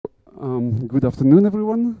Good afternoon,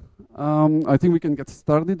 everyone. I think we can get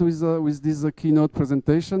started with this keynote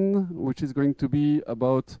presentation, which is going to be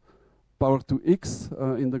about power to X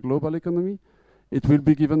in the global economy. It will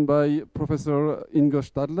be given by Professor Ingo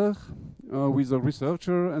Stadler, who is a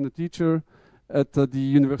researcher and a teacher at the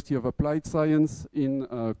University of Applied Science in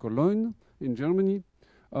Cologne, in Germany.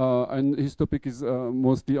 And his topic is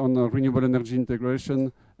mostly on renewable energy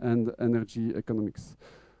integration and energy economics.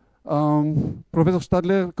 Professor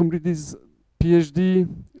Stadler completed his PhD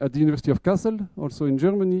at the University of Kassel, also in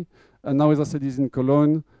Germany, and now, as I said, he's in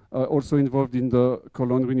Cologne, also involved in the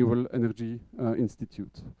Cologne Renewable Energy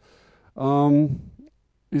Institute.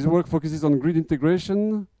 His work focuses on grid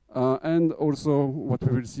integration and also what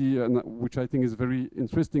we will see, which I think is very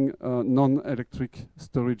interesting, non-electric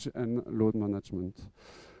storage and load management.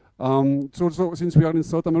 It's also, since we are in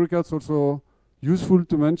South America, it's also useful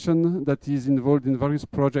to mention that he's involved in various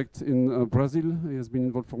projects in Brazil. He has been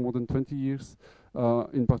involved for more than 20 years,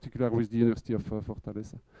 in particular with the University of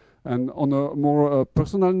Fortaleza. And on a more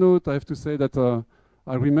personal note, I have to say that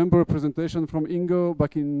I remember a presentation from Ingo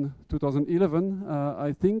back in 2011,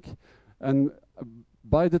 I think. And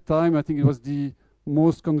by the time, I think it was the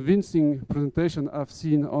most convincing presentation I've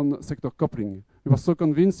seen on sector coupling. It was so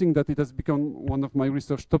convincing that it has become one of my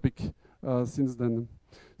research topics since then.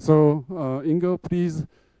 So, Ingo, please,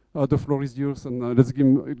 the floor is yours, and let's give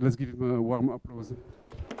him a warm applause.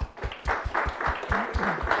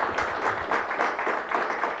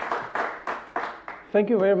 Thank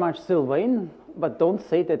you very much, Sylvain. But don't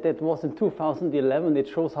say that that was in 2011. It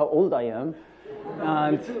shows how old I am.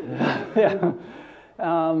 And yeah.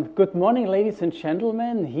 Good morning, ladies and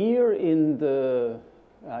gentlemen, here in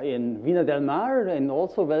Vina del Mar, and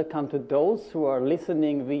also welcome to those who are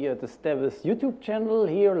listening via the SDEWES YouTube channel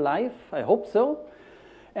here live. I hope so.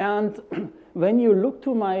 And when you look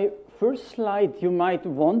to my first slide, you might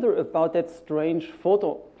wonder about that strange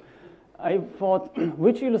photo. I thought,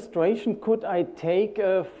 which illustration could I take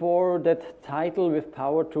for that title with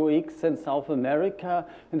Power to X and South America?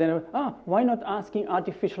 And then, why not asking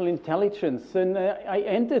artificial intelligence? And I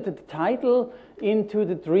entered the title into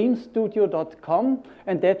the dreamstudio.com,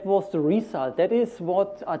 and that was the result. That is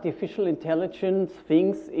what artificial intelligence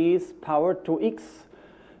thinks is Power to X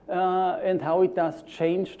and how it does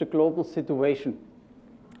change the global situation.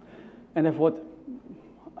 And I thought,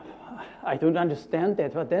 I don't understand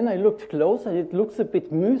that, but then I looked closer and it looks a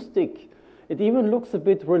bit mystic. It even looks a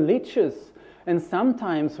bit religious. And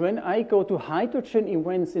sometimes when I go to hydrogen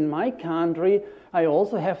events in my country, I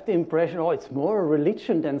also have the impression, oh, it's more a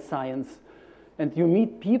religion than science. And you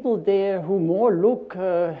meet people there who more look,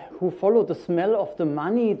 who follow the smell of the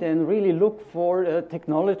money than really look for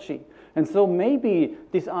technology. And so maybe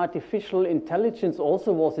this artificial intelligence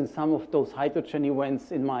also was in some of those hydrogen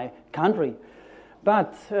events in my country.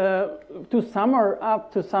 But to sum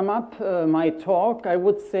up my talk, I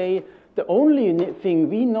would say the only thing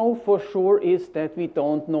we know for sure is that we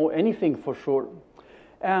don't know anything for sure.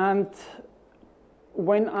 And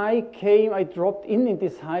when I came, I dropped in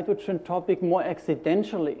this hydrogen topic more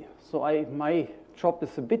accidentally. So my job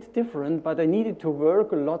is a bit different, but I needed to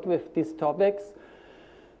work a lot with these topics.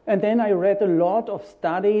 And then I read a lot of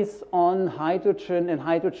studies on hydrogen and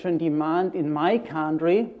hydrogen demand in my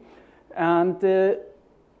country. And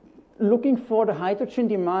looking for the hydrogen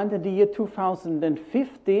demand in the year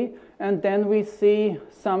 2050, and then we see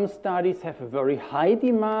some studies have a very high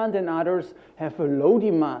demand and others have a low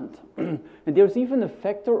demand. And there's even a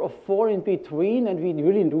factor of 4 in between, and we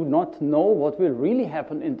really do not know what will really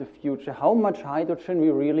happen in the future, how much hydrogen we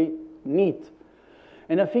really need.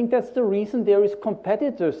 And I think that's the reason there is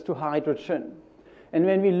competitors to hydrogen. And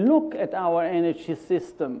when we look at our energy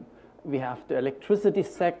system, we have the electricity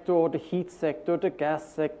sector, the heat sector, the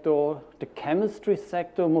gas sector, the chemistry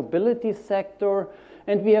sector, mobility sector,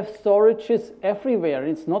 and we have storages everywhere.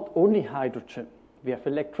 It's not only hydrogen. We have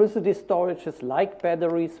electricity storages like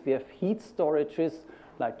batteries, we have heat storages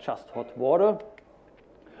like just hot water,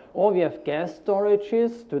 or we have gas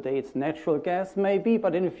storages. Today it's natural gas maybe,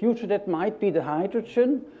 but in the future that might be the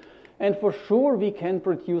hydrogen. And for sure we can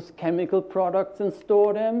produce chemical products and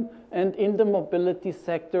store them, and in the mobility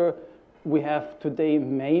sector we have today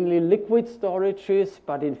mainly liquid storages,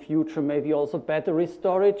 but in future maybe also battery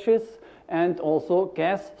storages and also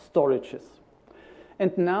gas storages.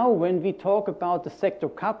 And now when we talk about the sector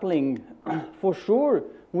coupling, for sure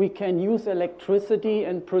we can use electricity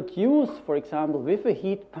and produce, for example, with a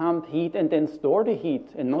heat pump, heat and then store the heat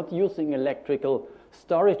and not using electrical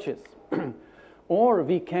storages. Or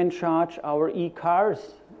we can charge our e-cars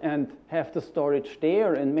and have the storage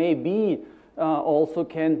there, and maybe also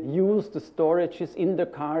can use the storages in the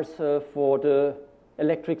cars for the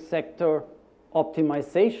electric sector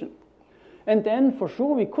optimization. And then for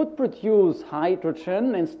sure we could produce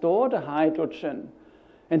hydrogen and store the hydrogen.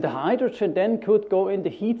 And the hydrogen then could go in the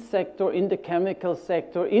heat sector, in the chemical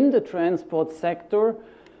sector, in the transport sector.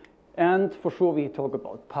 And for sure we talk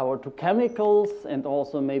about power to chemicals and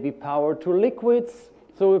also maybe power to liquids.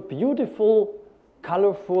 So a beautiful,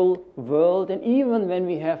 colorful world. And even when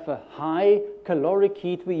we have a high caloric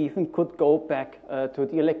heat, we even could go back to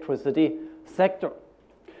the electricity sector.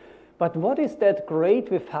 But what is that great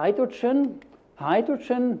with hydrogen?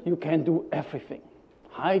 Hydrogen, you can do everything.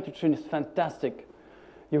 Hydrogen is fantastic.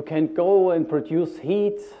 You can go and produce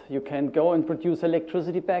heat. You can go and produce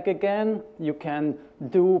electricity back again. You can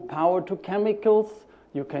do power to chemicals.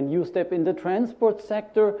 You can use that in the transport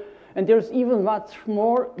sector. And there's even much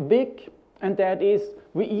more big, and that is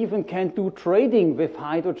we even can do trading with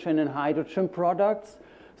hydrogen and hydrogen products.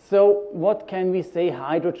 So what can we say?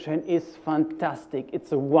 Hydrogen is fantastic.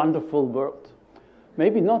 It's a wonderful world.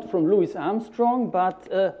 Maybe not from Louis Armstrong, but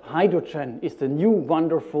hydrogen is the new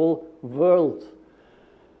wonderful world.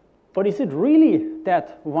 But is it really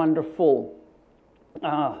that wonderful?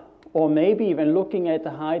 Or maybe when looking at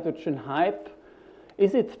the hydrogen hype,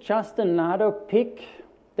 is it just another pig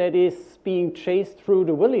that is being chased through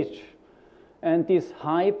the village? And this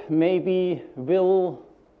hype maybe will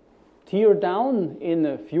tear down in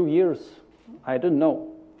a few years. I don't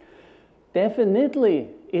know. Definitely,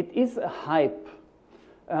 it is a hype.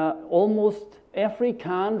 Almost every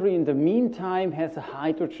country in the meantime has a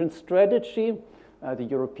hydrogen strategy. The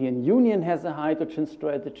European Union has a hydrogen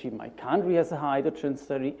strategy. My country has a hydrogen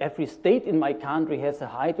strategy. Every state in my country has a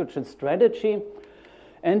hydrogen strategy.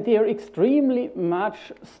 And there are extremely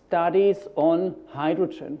much studies on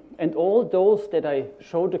hydrogen. And all those that I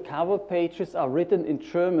show the cover pages are written in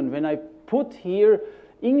German. When I put here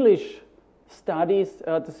English studies,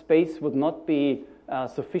 the space would not be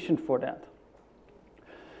sufficient for that.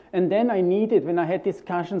 And then I needed, when I had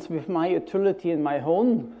discussions with my utility in my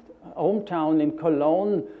hometown in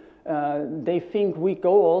Cologne, they think we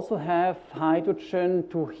go also have hydrogen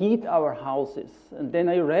to heat our houses. And then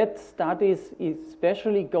I read studies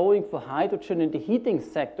especially going for hydrogen in the heating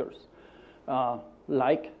sectors,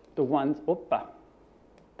 like the ones,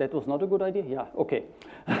 that was not a good idea? Yeah, okay.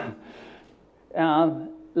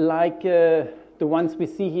 Like the ones we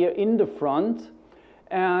see here in the front.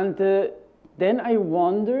 And then I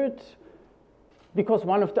wondered, because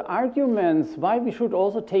one of the arguments why we should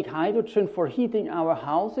also take hydrogen for heating our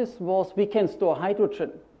houses was we can store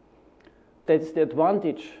hydrogen. That's the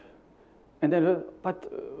advantage. And then,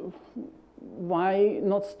 but why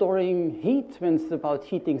not storing heat when it's about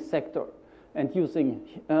heating sector and using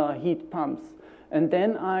heat pumps? And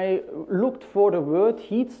then I looked for the word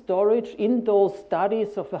heat storage in those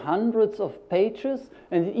studies of hundreds of pages,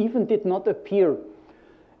 and it even did not appear.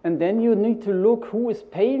 And then you need to look who is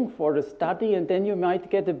paying for the study, and then you might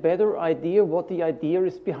get a better idea what the idea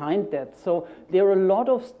is behind that. So there are a lot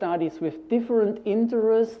of studies with different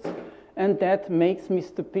interests, and that makes me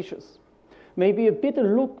suspicious. Maybe a bit a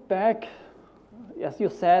look back, as you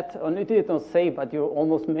said, or you did not say, but you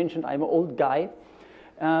almost mentioned I'm an old guy,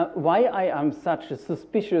 why I am such a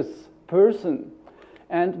suspicious person.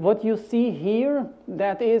 And what you see here,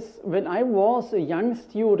 that is, when I was a young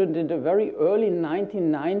student in the very early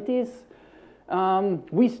 1990s,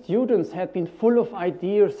 we students had been full of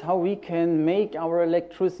ideas how we can make our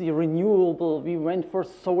electricity renewable. We went for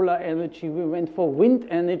solar energy, we went for wind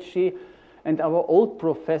energy, and our old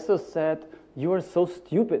professor said, you are so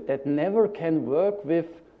stupid, that never can work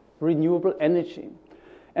with renewable energy.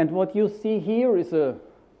 And what you see here is a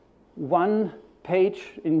one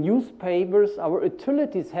page in newspapers our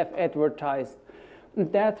utilities have advertised.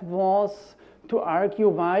 And that was to argue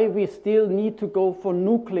why we still need to go for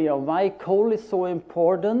nuclear, why coal is so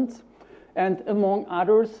important. And among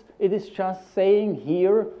others, it is just saying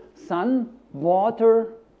here, sun,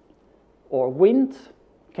 water, or wind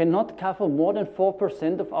cannot cover more than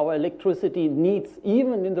 4% of our electricity needs,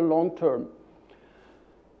 even in the long term.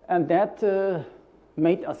 And that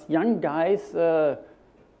made us young guys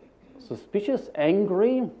suspicious,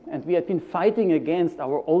 angry, and we had been fighting against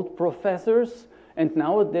our old professors. And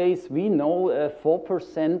nowadays we know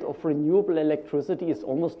 4% of renewable electricity is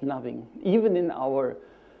almost nothing. Even in our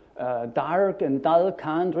dark and dull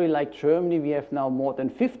country like Germany, we have now more than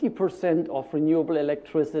 50% of renewable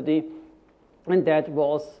electricity. And that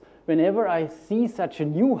was, whenever I see such a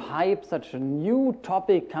new hype, such a new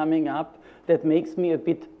topic coming up, that makes me a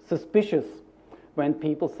bit suspicious when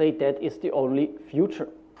people say that is the only future.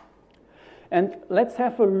 And let's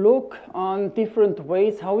have a look on different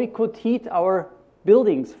ways how we could heat our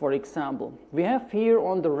buildings, for example. We have here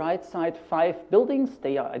on the right side 5 buildings.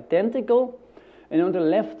 They are identical. And on the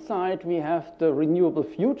left side, we have the renewable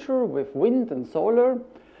future with wind and solar.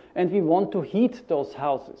 And we want to heat those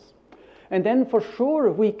houses. And then for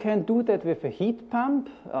sure, we can do that with a heat pump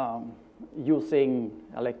using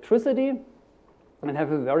electricity and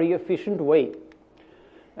have a very efficient way.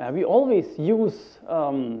 We always use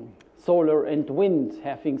solar and wind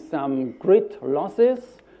having some grid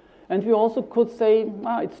losses. And we also could say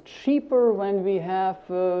it's cheaper when we have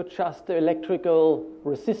just the electrical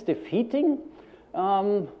resistive heating.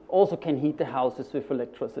 Also can heat the houses with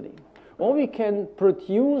electricity. Or we can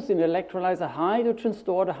produce in electrolyzer hydrogen,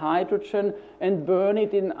 store the hydrogen, and burn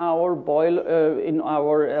it in our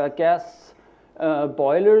gas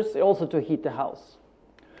boilers, also to heat the house.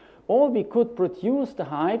 Or we could produce the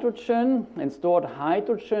hydrogen and store the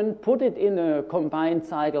hydrogen, put it in a combined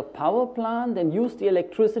cycle power plant, and use the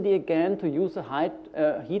electricity again to use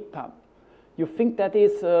a heat pump. You think that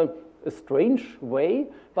is a strange way,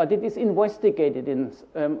 but it is investigated in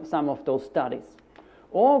some of those studies.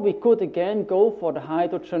 Or we could again go for the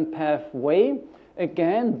hydrogen pathway,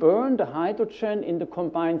 again burn the hydrogen in the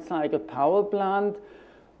combined cycle power plant,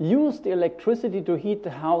 use the electricity to heat the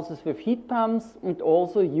houses with heat pumps, and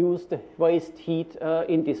also use the waste heat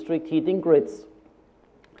in district heating grids.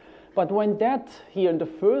 But when that here in the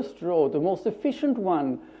first row, the most efficient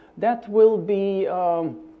one, that will be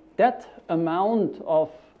that amount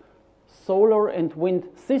of solar and wind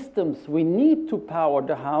systems we need to power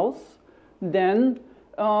the house, then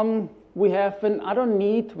we have another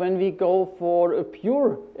need when we go for a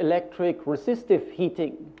pure electric resistive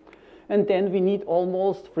heating. And then we need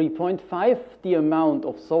almost 3.5 the amount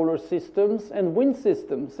of solar systems and wind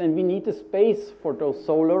systems. And we need a space for those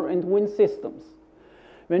solar and wind systems.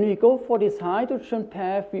 When we go for this hydrogen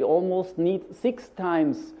path, we almost need 6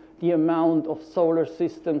 times the amount of solar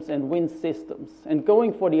systems and wind systems. And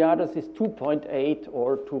going for the others is 2.8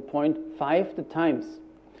 or 2.5 the times.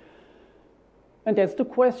 And that's the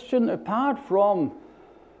question, apart from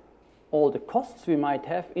all the costs we might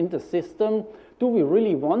have in the system, do we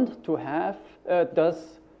really want to have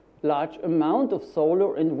this large amount of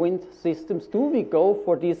solar and wind systems? Do we go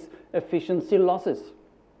for these efficiency losses?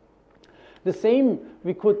 The same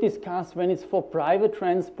we could discuss when it's for private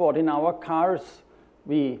transport in our cars.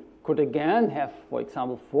 We could again have, for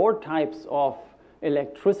example, 4 types of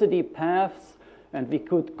electricity paths, and we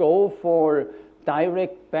could go for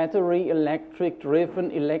direct battery electric driven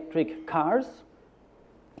electric cars.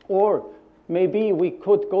 Or maybe we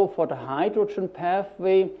could go for the hydrogen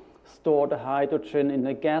pathway, store the hydrogen in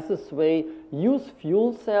a gaseous way, use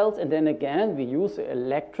fuel cells, and then again we use an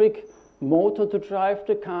electric motor to drive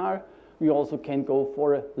the car. We also can go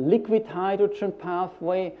for a liquid hydrogen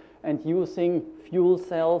pathway and using fuel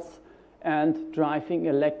cells and driving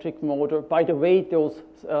electric motor. By the way, those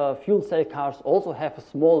fuel cell cars also have a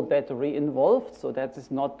small battery involved, so that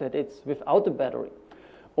is not that it's without a battery.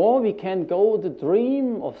 Or we can go the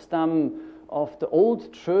dream of some of the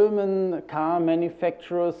old German car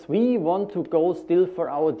manufacturers. We want to go still for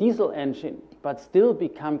our diesel engine, but still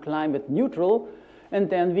become climate neutral. And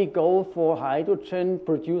then we go for hydrogen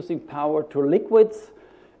producing power to liquids.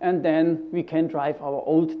 And then we can drive our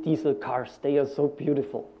old diesel cars. They are so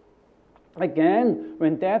beautiful. Again,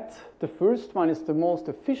 when the first one is the most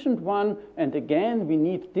efficient one, and again we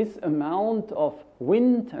need this amount of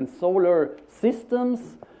wind and solar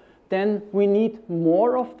systems, then we need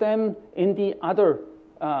more of them in the other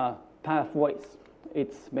pathways.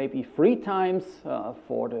 It's maybe 3 times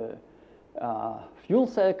for the fuel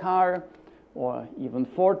cell car, or even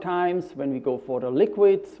 4 times when we go for the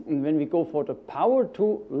liquid. And when we go for the power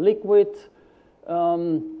to liquid,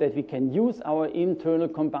 that we can use our internal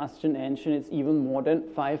combustion engine, it's even more than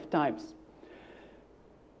 5 times.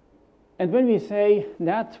 And when we say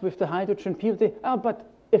that with the hydrogen, people say, oh,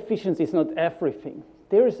 but efficiency is not everything.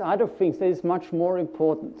 There is other things that is much more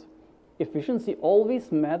important. Efficiency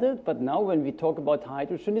always mattered, but now when we talk about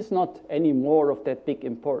hydrogen, it's not any more of that big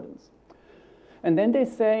importance. And then they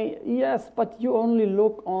say, yes, but you only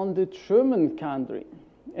look on the German country.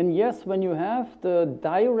 And yes, when you have the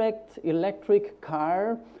direct electric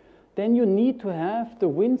car, then you need to have the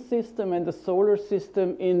wind system and the solar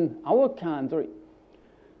system in our country.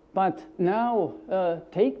 But now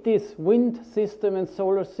take this wind system and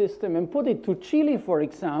solar system and put it to Chile, for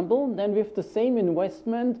example. Then with the same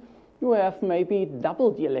investment, you have maybe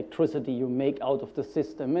double the electricity you make out of the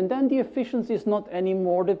system. And then the efficiency is not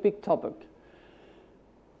anymore the big topic.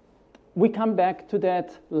 We come back to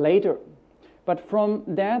that later. But from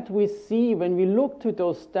that we see, when we look to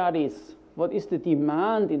those studies, what is the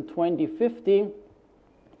demand in 2050,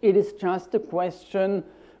 It is just a question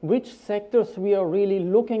which sectors we are really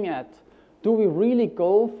looking at. Do we really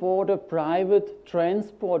go for the private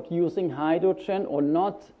transport using hydrogen or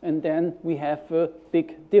not? And then we have a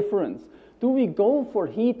big difference. Do we go for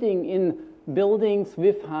heating in buildings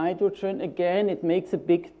with hydrogen? Again, it makes a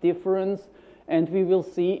big difference, and we will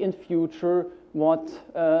see in future what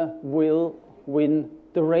will win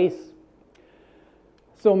the race.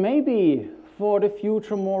 So maybe for the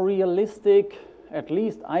future more realistic, at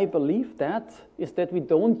least I believe that, is that we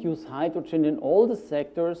don't use hydrogen in all the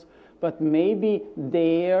sectors, but maybe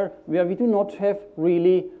there where we do not have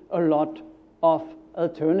really a lot of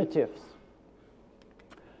alternatives.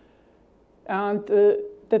 And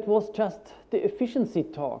that was just the efficiency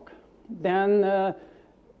talk. Then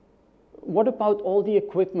what about all the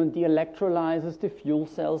equipment, the electrolyzers, the fuel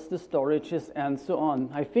cells, the storages, and so on?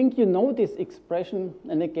 I think you know this expression.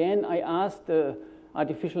 And again, I asked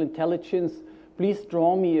artificial intelligence, please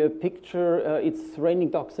draw me a picture. It's raining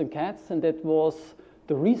dogs and cats, and that was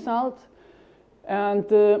the result. And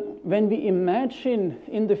when we imagine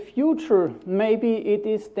in the future, maybe it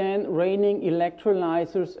is then raining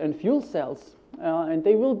electrolyzers and fuel cells. And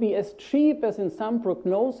they will be as cheap as in some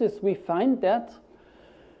prognosis we find that.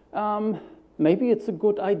 Maybe it's a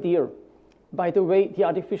good idea. By the way, the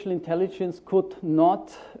artificial intelligence could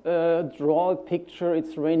not draw a picture,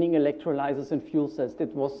 it's raining electrolyzers and fuel cells.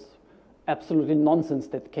 That was absolutely nonsense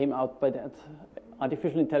that came out by that.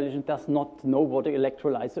 Artificial intelligence does not know what an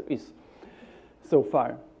electrolyzer is so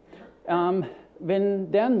far. When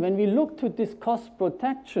we look to these cost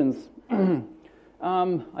protections,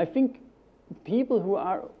 I think people who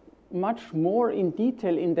are much more in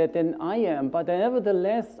detail in that than I am, but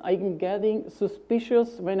nevertheless, I'm getting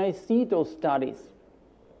suspicious when I see those studies.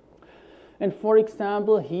 And for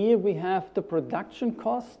example, here we have the production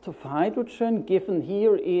cost of hydrogen given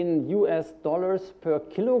here in US dollars per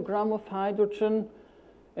kilogram of hydrogen.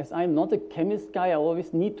 As I'm not a chemist guy, I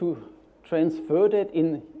always need to transfer that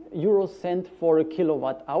in euro cent for a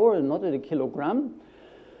kilowatt hour, not at a kilogram.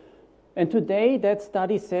 And today that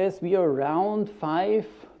study says we are around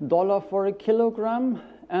 $5 for a kilogram,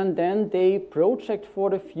 and then they project for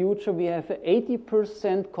the future we have an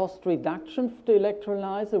 80% cost reduction for the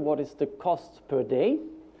electrolyzer. What is the cost per day?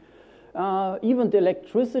 Even the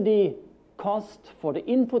electricity cost for the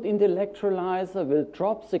input in the electrolyzer will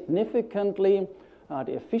drop significantly.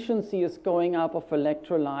 The efficiency is going up of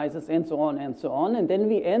electrolyzers, and so on and so on. And then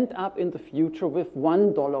we end up in the future with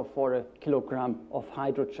 $1 for a kilogram of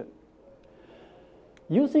hydrogen.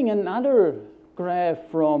 Using another graph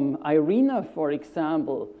from IRENA, for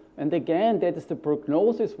example, and again, that is the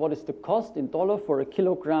prognosis, what is the cost in dollar for a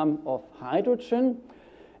kilogram of hydrogen.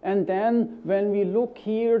 And then when we look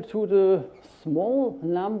here to the small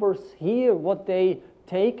numbers here, what they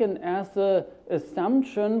taken as an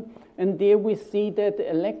assumption, and there we see that the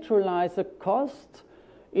electrolyzer cost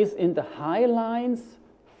is in the high lines,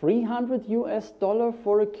 $300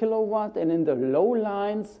 for a kilowatt, and in the low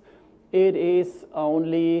lines, it is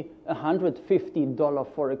only $150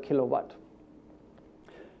 for a kilowatt.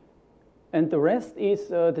 And the rest is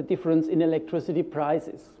the difference in electricity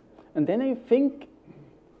prices. And then I think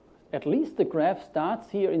at least the graph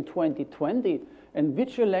starts here in 2020. And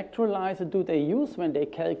which electrolyzer do they use when they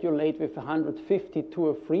calculate with $150 to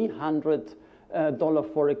a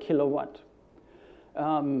 $300 for a kilowatt?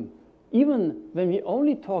 Even when we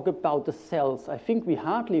only talk about the cells, I think we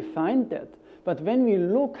hardly find that. But when we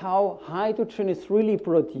look how hydrogen is really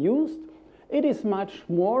produced, it is much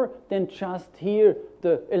more than just here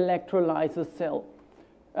the electrolyzer cell.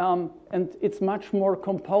 And it's much more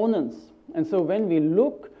components. And so when we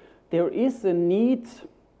look, there is a need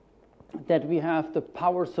that we have the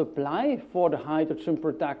power supply for the hydrogen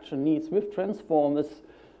production needs with transformers,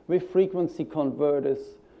 with frequency converters,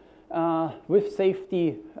 with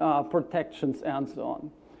safety protections, and so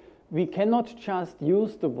on. We cannot just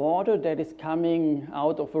use the water that is coming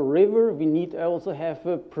out of a river. We need also have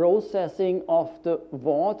a processing of the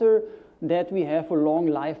water that we have a long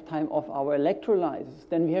lifetime of our electrolyzers.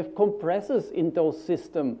 Then we have compressors in those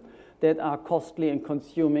systems that are costly and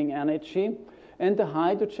consuming energy. And the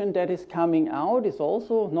hydrogen that is coming out is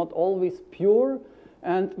also not always pure.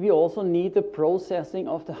 And we also need the processing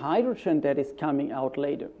of the hydrogen that is coming out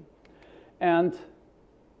later. And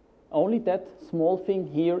only that small thing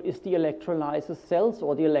here is the electrolyzer cells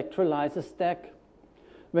or the electrolyzer stack.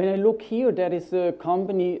 When I look here, that is a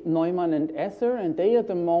company Neumann and Esser, and they at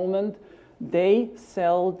the moment, they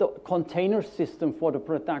sell the container system for the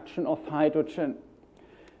production of hydrogen.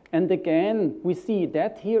 And again, we see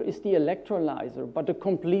that here is the electrolyzer, but the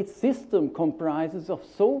complete system comprises of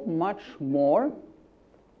so much more.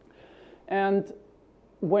 And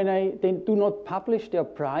they do not publish their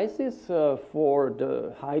prices for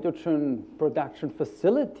the hydrogen production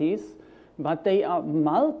facilities, but they are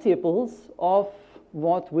multiples of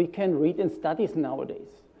what we can read in studies nowadays.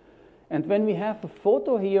 And when we have a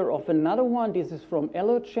photo here of another one, this is from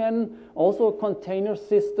Elogen, also a container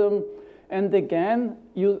system. And again,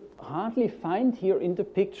 you hardly find here in the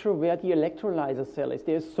picture where the electrolyzer cell is.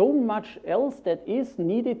 There's so much else that is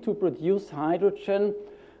needed to produce hydrogen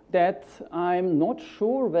that I'm not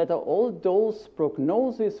sure whether all those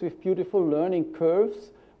prognoses with beautiful learning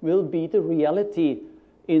curves will be the reality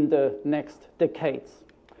in the next decades.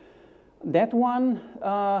 That one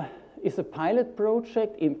is a pilot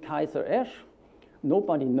project in Kaiser Esch.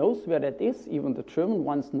 Nobody knows where that is, even the German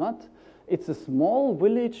ones not. It's a small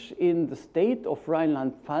village in the state of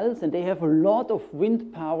Rhineland-Pfalz, and they have a lot of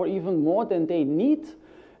wind power, even more than they need.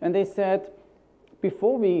 And they said,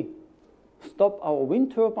 before we stop our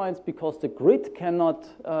wind turbines because the grid cannot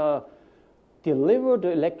deliver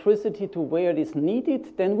the electricity to where it is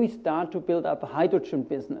needed, then we start to build up a hydrogen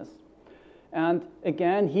business. And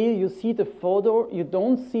again, here you see the photo. You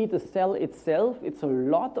don't see the cell itself. It's a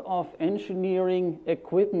lot of engineering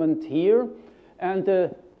equipment here. And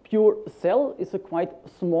the pure cell is a quite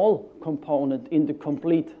small component in the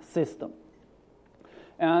complete system.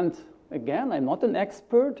 And again, I'm not an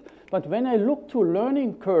expert, but when I look to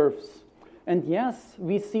learning curves, and yes,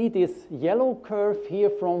 we see this yellow curve here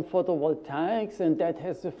from photovoltaics, and that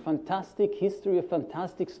has a fantastic history, a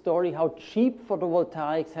fantastic story, how cheap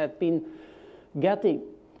photovoltaics had been getting.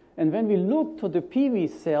 And when we look to the PV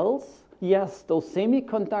cells, yes, those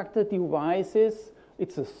semiconductor devices,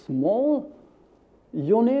 it's a small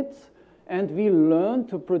unit, and we learn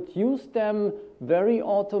to produce them very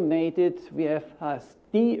automated. We have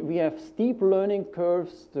steep learning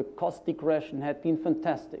curves. The cost regression had been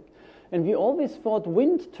fantastic. And we always thought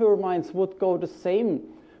wind turbines would go the same,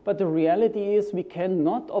 but the reality is we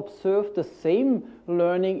cannot observe the same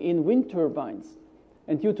learning in wind turbines.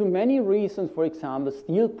 And due to many reasons, for example,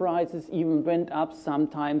 steel prices even went up,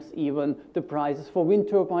 sometimes even the prices for wind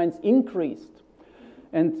turbines increased.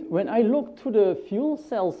 And when I look to the fuel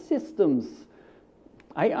cell systems,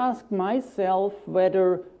 I ask myself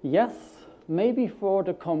whether, yes, maybe for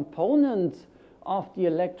the component of the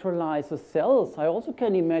electrolyzer cells, I also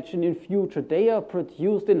can imagine in future they are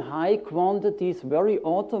produced in high quantities, very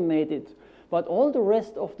automated. But all the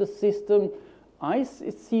rest of the system,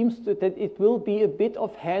 it seems that it will be a bit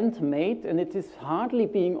of handmade, and it is hardly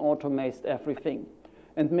being automated everything.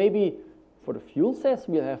 And maybe for the fuel cells,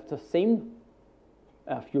 we'll have the same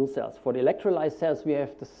fuel cells. For the electrolyzer cells, we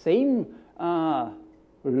have the same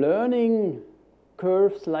learning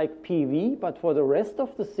curves like PV, but for the rest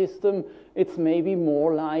of the system, it's maybe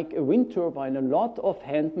more like a wind turbine, a lot of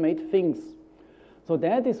handmade things. So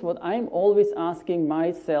that is what I'm always asking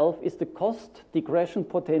myself, is the cost degression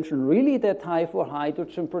potential really that high for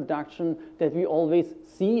hydrogen production that we always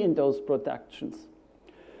see in those productions?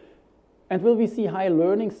 And will we see high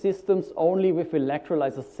learning systems only with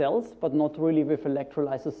electrolyzer cells, but not really with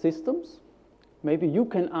electrolyzer systems? Maybe you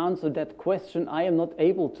can answer that question. I am not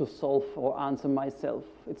able to solve or answer myself.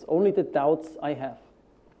 It's only the doubts I have.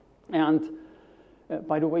 And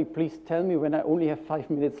by the way, please tell me when I only have 5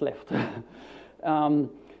 minutes left.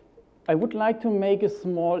 I would like to make a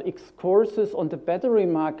small excursus on the battery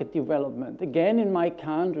market development, again in my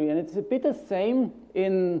country. And it's a bit the same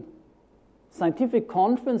in scientific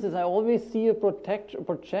conferences. I always see a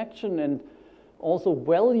projection and also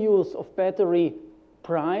values of battery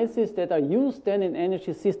prices that are used then in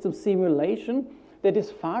energy system simulation that is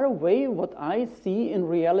far away what I see in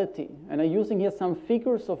reality. And I'm using here some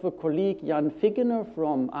figures of a colleague, Jan Figgener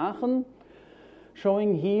from Aachen,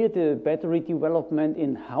 showing here the battery development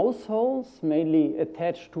in households, mainly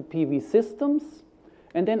attached to PV systems,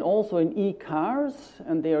 and then also in e-cars.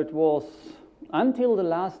 And there it was, until the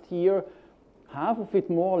last year, half of it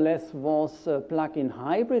more or less was plug-in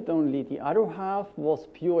hybrid, only the other half was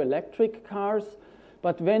pure electric cars.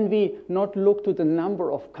 But when we not look to the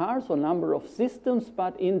number of cars or number of systems,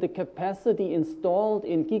 but in the capacity installed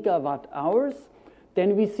in gigawatt hours,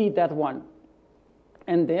 then we see that one.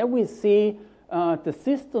 And there we see the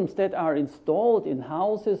systems that are installed in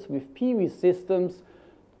houses with PV systems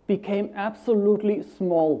became absolutely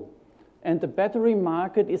small. And the battery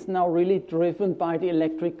market is now really driven by the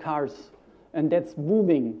electric cars. And that's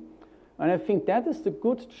booming. And I think that is the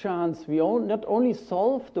good chance we not only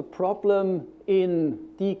solve the problem in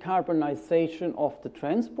decarbonization of the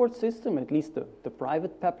transport system, at least the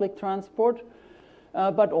private public transport,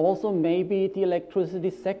 but also maybe the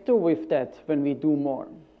electricity sector with that when we do more.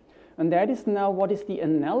 And that is now what is the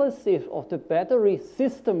analysis of the battery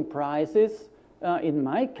system prices in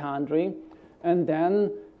my country. And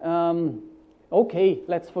then, okay,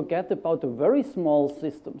 let's forget about the very small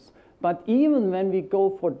systems. But even when we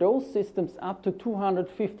go for those systems up to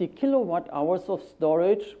 250 kilowatt hours of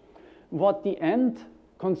storage, what the end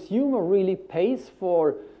consumer really pays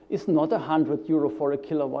for is not 100 euro for a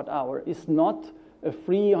kilowatt hour. It's not a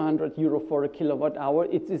 300 euro for a kilowatt hour.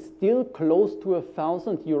 It is still close to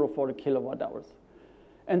 1,000 euro for a kilowatt hours.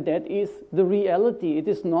 And that is the reality. It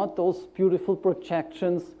is not those beautiful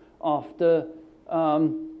projections of the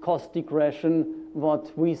cost regression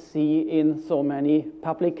what we see in so many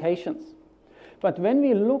publications. But when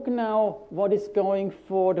we look now what is going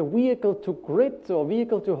for the vehicle-to-grid or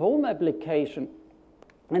vehicle-to-home application,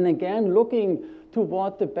 and again looking to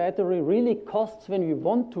what the battery really costs when we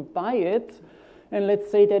want to buy it, and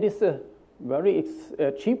let's say that is a very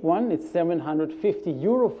cheap one, it's 750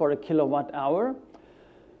 euro for a kilowatt hour.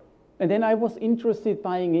 And then I was interested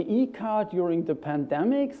buying an e-car during the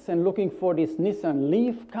pandemics and looking for this Nissan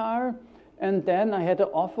Leaf car. And then I had an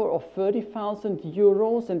offer of 30,000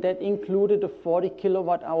 euros, and that included a 40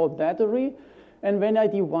 kilowatt hour battery. And when I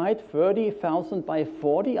divide 30,000 by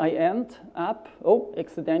 40, I end up, oh,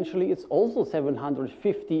 accidentally, it's also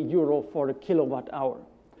 750 euro for a kilowatt hour.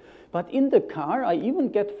 But in the car, I even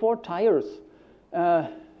get 4 tires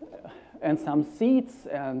and some seats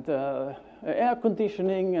and air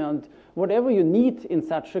conditioning and whatever you need in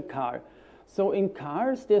such a car. So in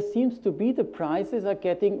cars, there seems to be the prices are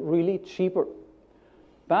getting really cheaper.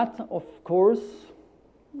 But of course,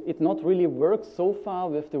 it not really works so far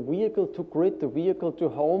with the vehicle-to-grid, the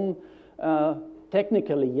vehicle-to-home.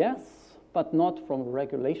 Technically, yes, but not from a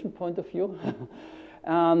regulation point of view.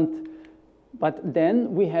 But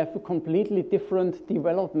then we have a completely different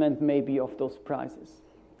development maybe of those prices.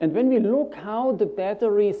 And when we look how the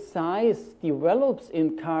battery size develops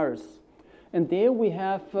in cars, and there we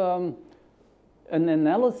have an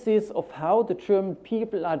analysis of how the German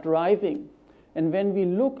people are driving. And when we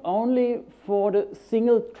look only for the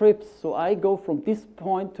single trips, so I go from this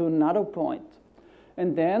point to another point,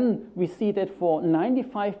 and then we see that for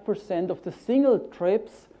 95% of the single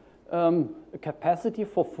trips, a capacity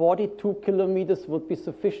for 42 kilometers would be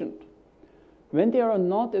sufficient. When there are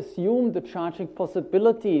not assumed the charging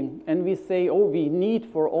possibility, and we say, oh, we need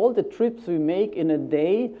for all the trips we make in a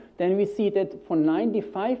day, then we see that for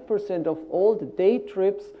 95% of all the day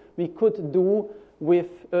trips, we could do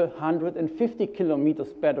with a 150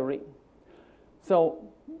 kilometers battery. So,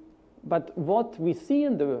 but what we see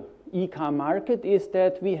in the e-car market is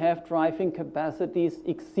that we have driving capacities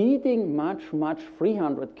exceeding much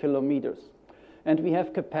 300 kilometers. And we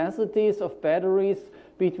have capacities of batteries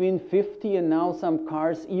between 50 and now some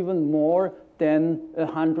cars even more than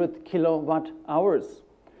 100 kilowatt hours.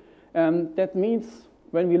 That means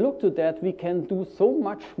when we look to that, we can do so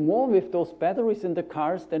much more with those batteries in the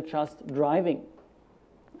cars than just driving.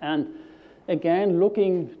 And again,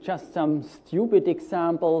 looking just some stupid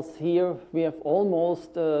examples here, we have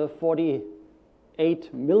almost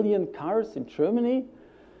 48 million cars in Germany.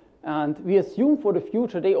 And we assume for the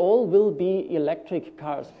future they all will be electric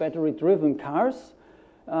cars, battery-driven cars.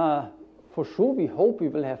 For sure, we hope we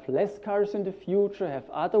will have less cars in the future, have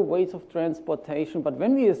other ways of transportation. But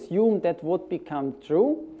when we assume that would become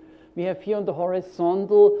true, we have here on the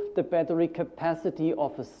horizontal the battery capacity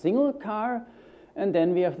of a single car, and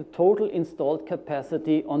then we have the total installed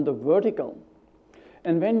capacity on the vertical.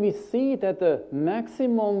 And when we see that the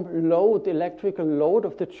maximum load, electrical load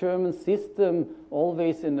of the German system,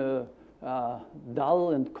 always in a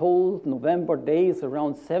dull and cold November days,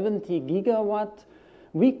 around 70 gigawatt,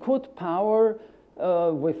 we could power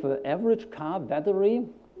with an average car battery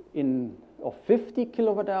of 50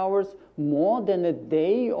 kilowatt hours more than a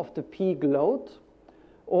day of the peak load.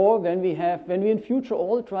 Or when we in future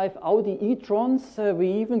all drive Audi e-trons,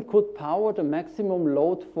 we even could power the maximum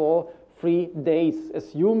load for 3 days,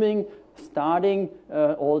 assuming starting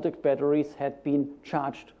all the batteries had been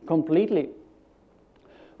charged completely.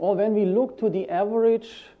 Or when we look to the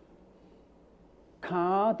average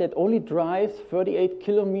car that only drives 38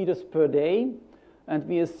 kilometers per day, and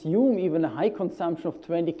we assume even a high consumption of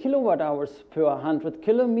 20 kilowatt hours per 100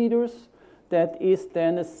 kilometers, that is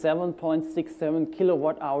then a 7.67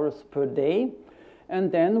 kilowatt hours per day.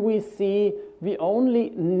 And then we see we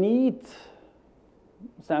only need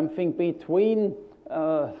something between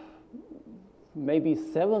maybe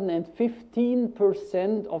 7 and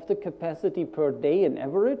 15% of the capacity per day in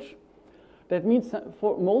average. That means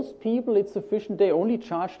for most people it's sufficient. They only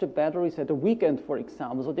charge the batteries at a weekend, for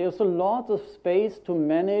example. So there's a lot of space to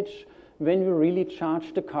manage when we really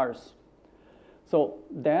charge the cars. So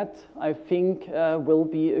that, I think, will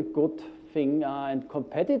be a good something and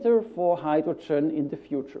competitor for hydrogen in the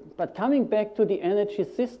future. But coming back to the energy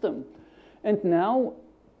system, and now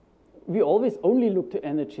we always only look to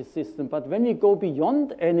energy system, but when we go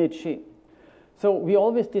beyond energy, so we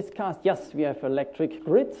always discuss, yes, we have electric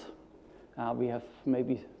grids, we have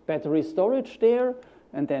maybe battery storage there,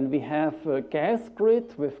 and then we have a gas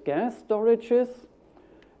grid with gas storages,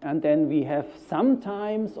 and then we have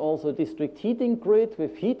sometimes also district heating grid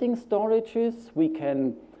with heating storages. We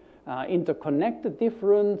can interconnect the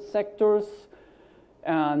different sectors.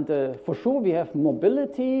 And for sure we have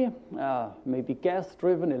mobility, maybe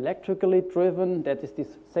gas-driven, electrically driven. That is this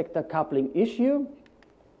sector coupling issue.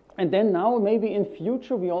 And then now maybe in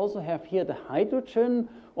future we also have here the hydrogen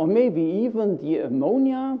or maybe even the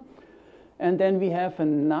ammonia. And then we have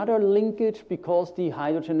another linkage because the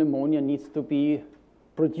hydrogen ammonia needs to be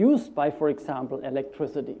produced by, for example,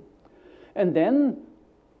 electricity. And then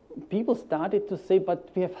people started to say, but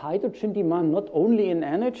we have hydrogen demand not only in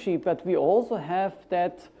energy, but we also have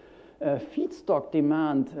that feedstock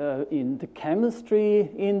demand in the chemistry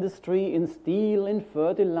industry, in steel, in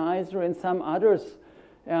fertilizer, and some others.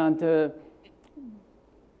 And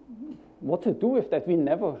what to do with that? We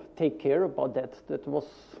never take care about that.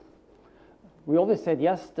 We always said,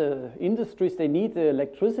 yes, the industries, they need the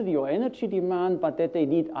electricity or energy demand, but that they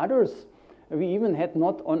need others, we even had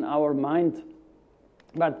not on our mind.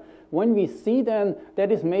 But when we see then,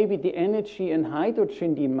 that is maybe the energy and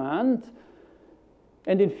hydrogen demand,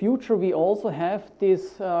 and in future we also have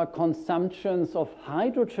these consumptions of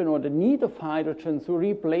hydrogen or the need of hydrogen to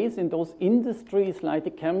replace in those industries like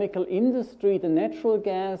the chemical industry, the natural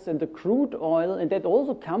gas and the crude oil, and that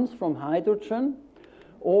also comes from hydrogen,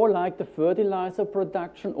 or like the fertilizer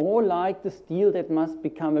production, or like the steel that must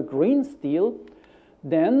become a green steel,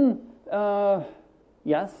 then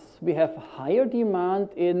yes, we have higher demand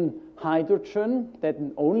in hydrogen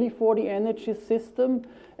than only for the energy system.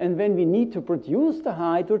 And when we need to produce the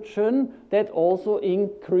hydrogen, that also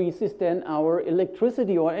increases then our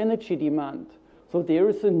electricity or energy demand. So there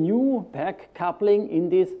is a new back coupling in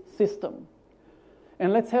this system.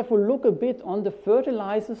 And let's have a look a bit on the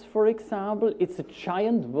fertilizers, for example. It's a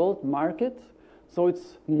giant world market. So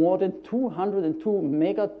it's more than 202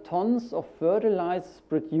 megatons of fertilizers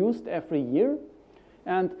produced every year.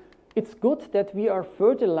 And it's good that we are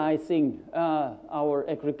fertilizing our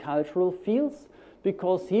agricultural fields,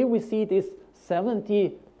 because here we see this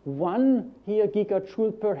 71 here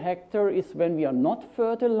gigajoule per hectare is when we are not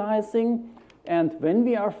fertilizing. And when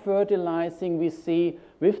we are fertilizing, we see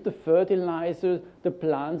with the fertilizer, the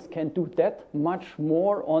plants can do that much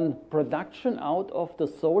more on production out of the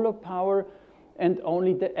solar power, and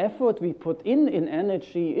only the effort we put in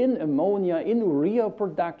energy, in ammonia, in urea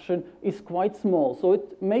production is quite small. So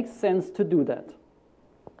it makes sense to do that.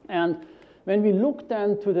 And when we look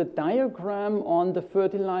then to the diagram on the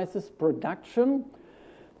fertilizers production,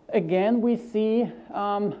 again we see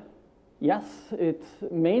yes, it's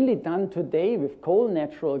mainly done today with coal,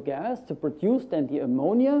 natural gas to produce then the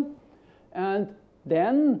ammonia. And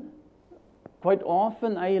then quite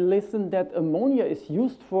often I listen that ammonia is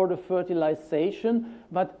used for the fertilization,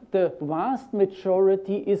 but the vast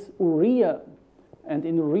majority is urea. And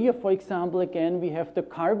in urea, for example, again, we have the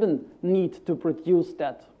carbon need to produce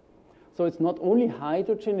that. So it's not only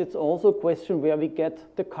hydrogen, it's also a question where we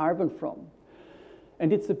get the carbon from.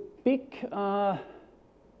 And it's a big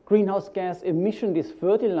greenhouse gas emission, this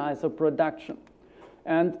fertilizer production.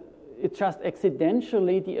 And it's just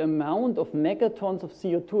accidentally the amount of megatons of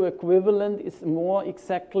CO2 equivalent is more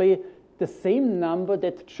exactly the same number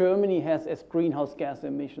that Germany has as greenhouse gas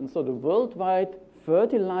emissions. So the worldwide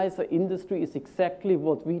fertilizer industry is exactly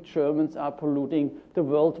what we Germans are polluting the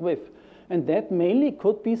world with. And that mainly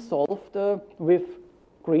could be solved with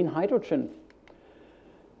green hydrogen.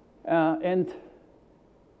 And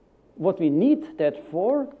what we need that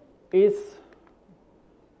for is,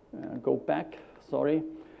 go back, sorry,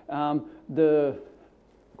 the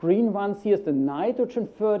green ones here is the nitrogen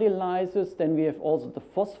fertilizers, then we have also the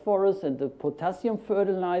phosphorus and the potassium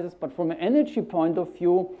fertilizers, but from an energy point of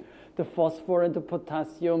view, the phosphor and the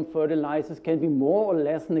potassium fertilizers can be more or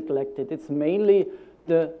less neglected. It's mainly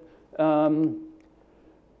the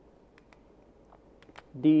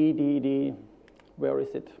where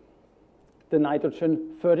is it? The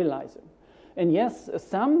nitrogen fertilizer. And yes,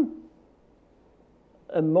 some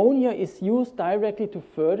ammonia is used directly to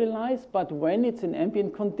fertilize, but when it's in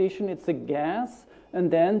ambient condition, it's a gas,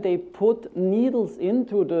 and then they put needles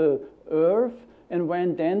into the earth, and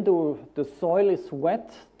when then the soil is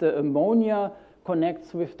wet, the ammonia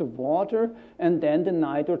connects with the water, and then the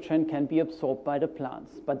nitrogen can be absorbed by the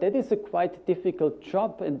plants. But that is a quite difficult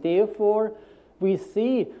job, and therefore we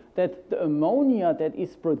see that the ammonia that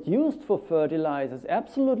is produced for fertilizers,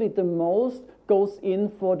 absolutely the most goes in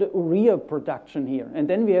for the urea production here. And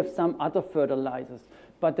then we have some other fertilizers.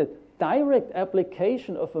 But the direct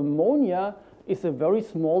application of ammonia is a very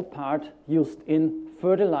small part used in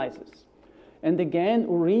fertilizers. And again,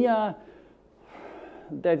 urea,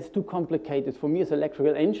 that is too complicated for me as an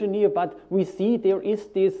electrical engineer, but we see there is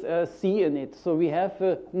this C in it. So we have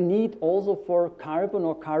a need also for carbon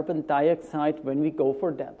or carbon dioxide when we go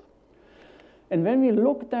for that. And when we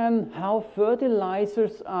look then how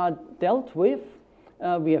fertilizers are dealt with,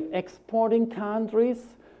 we have exporting countries.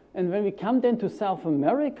 And when we come then to South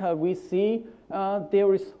America, we see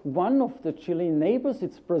there is one of the Chilean neighbors,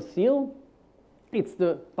 it's Brazil. It's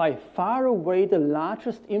by far away the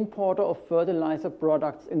largest importer of fertilizer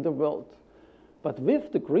products in the world. But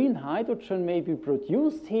with the green hydrogen maybe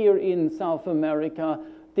produced here in South America,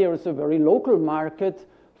 there is a very local market,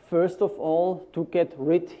 first of all, to get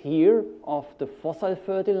rid here of the fossil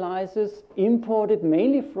fertilizers imported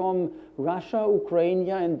mainly from Russia, Ukraine,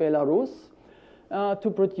 and Belarus, to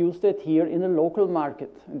produce that here in a local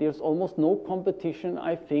market. And there's almost no competition,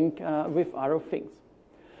 I think, with other things.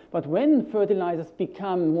 But when fertilizers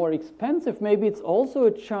become more expensive, maybe it's also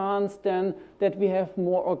a chance then that we have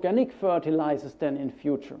more organic fertilizers then in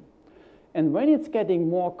future. And when it's getting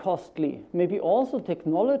more costly, maybe also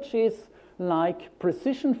technologies like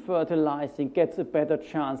precision fertilizing gets a better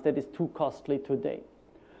chance that is too costly today.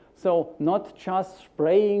 So not just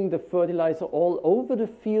spraying the fertilizer all over the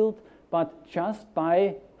field, but just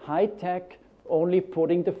by high tech, only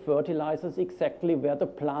putting the fertilizers exactly where the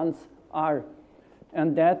plants are.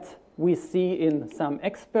 And that we see in some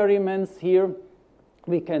experiments here.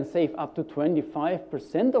 We can save up to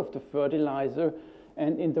 25% of the fertilizer.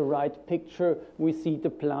 And in the right picture, we see the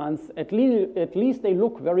plants, at least they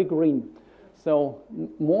look very green. So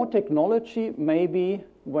more technology maybe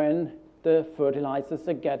when the fertilizers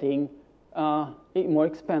are getting more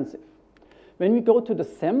expensive. When we go to the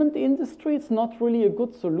cement industry, it's not really a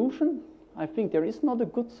good solution. I think there is not a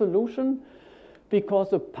good solution,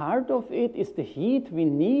 because a part of it is the heat we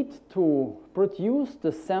need to produce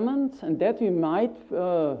the cement, and that we might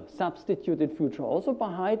substitute in future also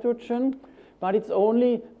by hydrogen, but it's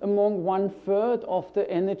only among 1/3 of the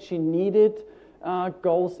energy needed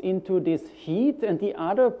goes into this heat. And the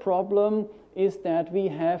other problem is that we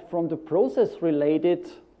have from the process-related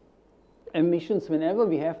emissions, whenever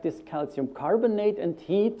we have this calcium carbonate and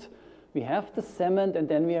heat, we have the cement and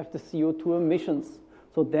then we have the CO2 emissions.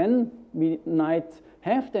 So then we might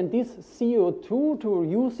have then this CO2 to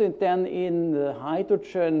use it then in the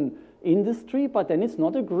hydrogen industry, but then it's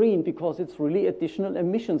not a green because it's really additional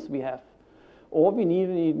emissions we have. Or we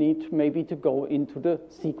need maybe to go into the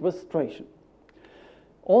sequestration.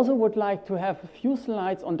 Also would like to have a few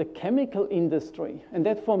slides on the chemical industry. And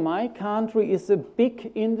that for my country is a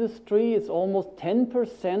big industry. It's almost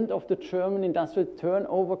 10% of the German industrial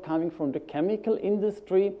turnover coming from the chemical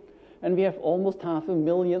industry. And we have almost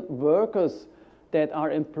 500,000 workers that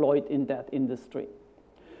are employed in that industry.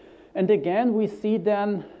 And again, we see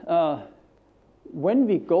then when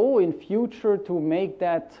we go in future to make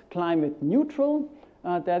that climate neutral,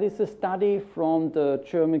 that is a study from the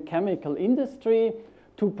German chemical industry.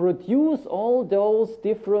 To produce all those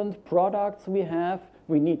different products we have,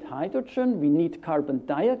 we need hydrogen, we need carbon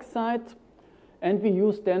dioxide, and we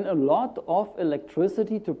use then a lot of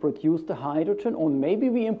electricity to produce the hydrogen, or maybe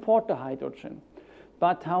we import the hydrogen.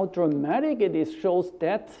 But how dramatic it is shows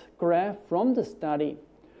that graph from the study.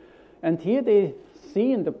 And here they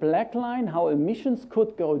see in the black line how emissions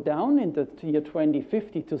could go down in the year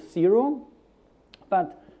 2050 to 0.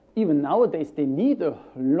 But even nowadays they need a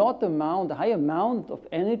high amount of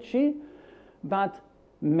energy, but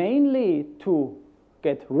mainly to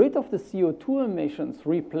get rid of the CO2 emissions,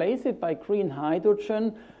 replace it by green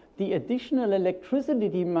hydrogen, the additional electricity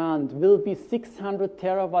demand will be 600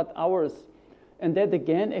 terawatt hours. And that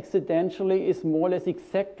again, accidentally, is more or less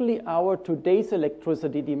exactly our today's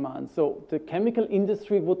electricity demand. So the chemical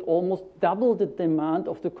industry would almost double the demand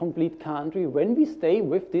of the complete country when we stay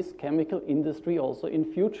with this chemical industry also in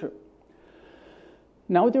future.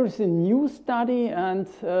 Now there is a new study, and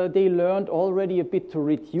they learned already a bit to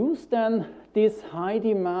reduce then this high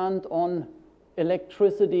demand on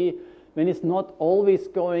electricity when it's not always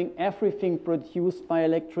going everything produced by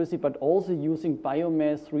electricity, but also using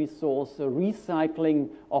biomass resource, recycling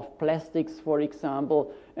of plastics, for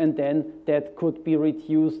example, and then that could be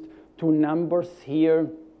reduced to numbers here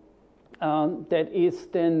that is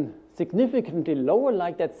then significantly lower,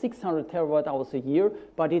 like that 600 terawatt hours a year,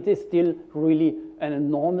 but it is still really an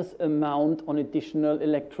enormous amount on additional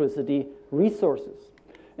electricity resources.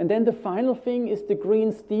 And then the final thing is the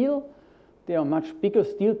green steel. There are much bigger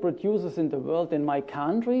steel producers in the world than my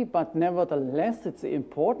country, but nevertheless, it's an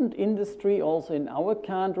important industry also in our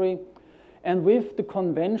country. And with the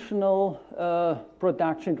conventional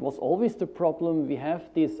production, it was always the problem. We have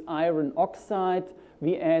this iron oxide,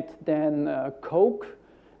 we add then coke,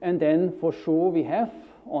 and then for sure we have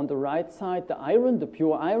on the right side the iron, the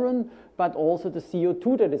pure iron, but also the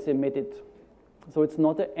CO2 that is emitted. So it's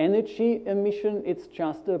not an energy emission, it's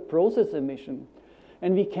just a process emission.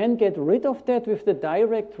 And we can get rid of that with the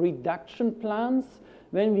direct reduction plants.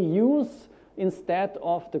 When we use, instead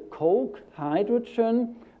of the coke,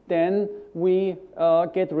 hydrogen, then we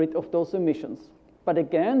get rid of those emissions. But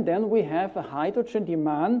again, then we have a hydrogen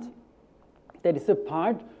demand that is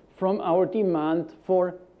apart from our demand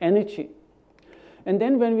for energy. And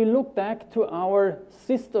then when we look back to our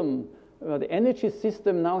system, the energy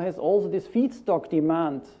system now has also this feedstock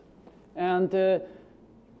demand. And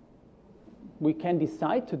we can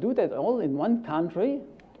decide to do that all in one country,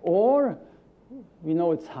 or we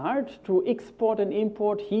know it's hard to export and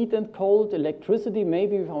import heat and cold, electricity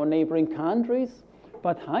maybe with our neighboring countries,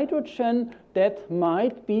 but hydrogen that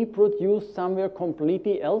might be produced somewhere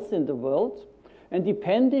completely else in the world. And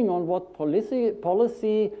depending on what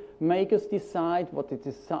policy makers decide, what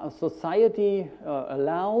the society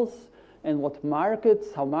allows, and what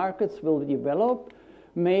markets, how markets will develop,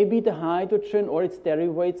 maybe the hydrogen or its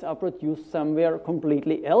derivatives are produced somewhere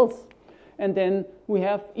completely else. And then we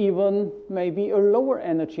have even maybe a lower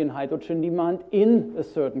energy and hydrogen demand in a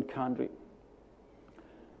certain country.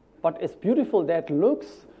 But as beautiful that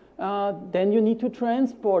looks, then you need to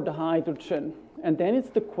transport the hydrogen. And then it's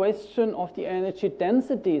the question of the energy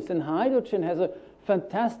densities. And hydrogen has a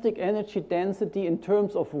fantastic energy density in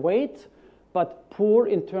terms of weight, but poor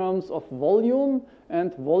in terms of volume,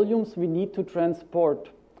 and volumes we need to transport.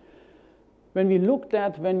 When we looked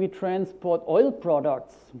at when we transport oil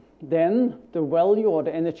products, then the value or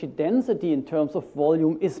the energy density in terms of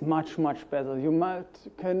volume is much, much better. You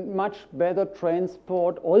can much better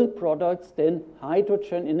transport oil products than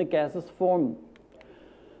hydrogen in a gaseous form.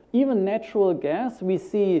 Even natural gas, we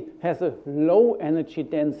see, has a low energy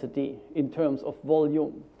density in terms of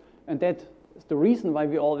volume. And that is the reason why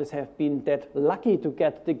we always have been that lucky to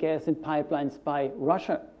get the gas in pipelines by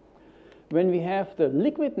Russia. When we have the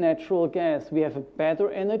liquid natural gas, we have a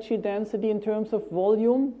better energy density in terms of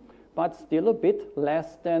volume, but still a bit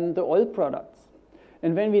less than the oil products.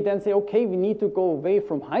 And when we then say, okay, we need to go away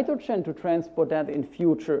from hydrogen to transport that in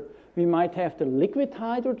future, we might have the liquid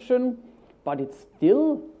hydrogen, but it's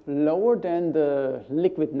still lower than the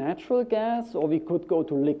liquid natural gas, or we could go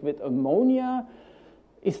to liquid ammonia.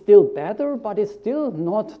 It's still better, but it's still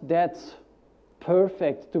not that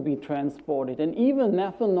perfect to be transported. And even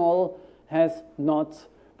methanol has not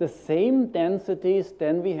the same densities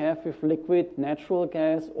than we have with liquid natural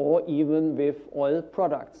gas or even with oil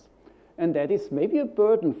products. And that is maybe a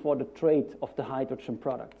burden for the trade of the hydrogen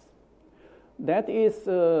products. That is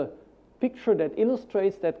a picture that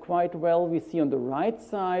illustrates that quite well. We see on the right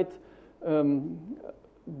side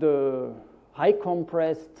the high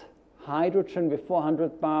compressed hydrogen with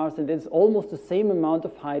 400 bars, and it's almost the same amount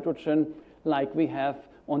of hydrogen like we have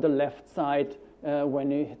on the left side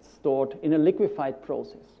when it's stored in a liquefied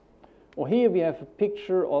process. Or here we have a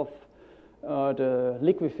picture of the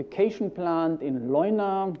liquefaction plant in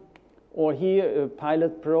Leuna, or here a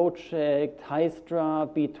pilot project,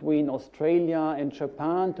 Hystra, between Australia and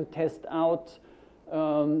Japan to test out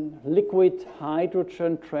liquid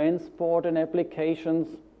hydrogen transport and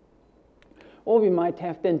applications. Or we might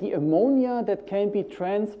have then the ammonia that can be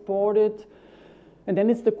transported. And then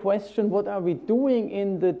it's the question, what are we doing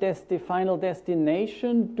in the final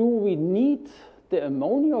destination? Do we need the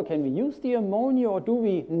ammonia, or can we use the ammonia, or do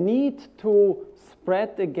we need to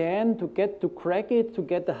spread again to crack it, to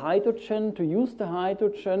get the hydrogen, to use the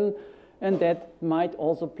hydrogen? And that might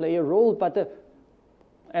also play a role. But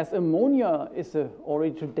as ammonia is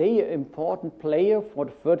already today an important player for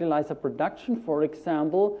the fertilizer production, for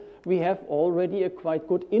example, we have already a quite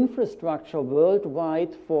good infrastructure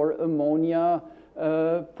worldwide for ammonia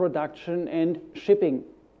production and shipping.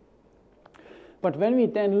 But when we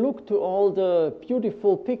then look to all the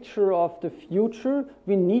beautiful picture of the future,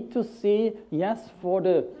 we need to see, yes, for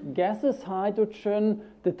the gaseous hydrogen,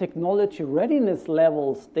 the technology readiness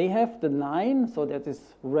levels, they have the 9, so that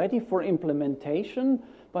is ready for implementation.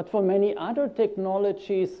 But for many other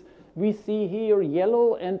technologies, we see here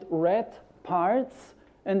yellow and red parts,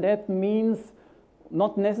 and that means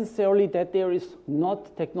not necessarily that there is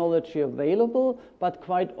not technology available, but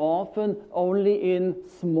quite often only in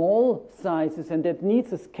small sizes, and that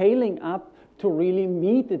needs a scaling up to really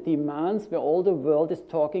meet the demands where all the world is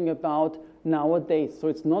talking about nowadays. So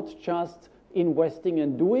it's not just investing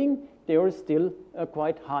and doing, there is still a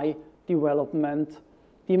quite high development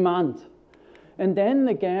demand. And then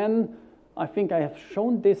again, I think I have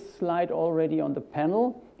shown this slide already on the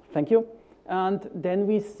panel. Thank you. And then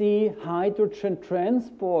we see hydrogen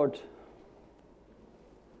transport.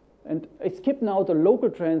 And I skip now the local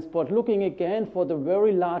transport, looking again for the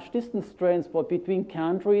very large distance transport between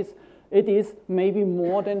countries. It is maybe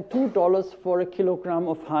more than $2 for a kilogram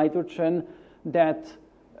of hydrogen that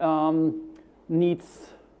needs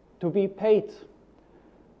to be paid.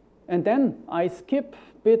 And then I skip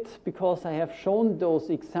a bit because I have shown those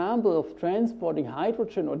examples of transporting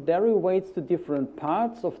hydrogen or derivatives to different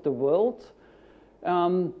parts of the world.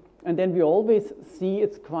 And then we always see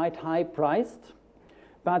it's quite high priced.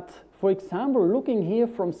 But for example, looking here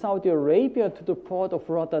from Saudi Arabia to the port of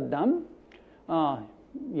Rotterdam,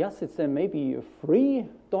 yes, it's then maybe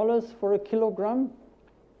 $3 for a kilogram.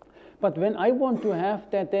 But when I want to have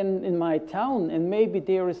that then in my town, and maybe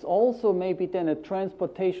there is also maybe then a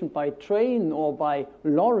transportation by train or by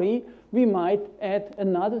lorry, we might add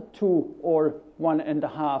another $2 or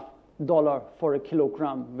 $1.50 for a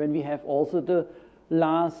kilogram when we have also the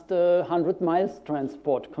last 100 miles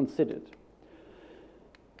transport considered.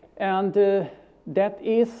 And that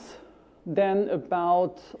is then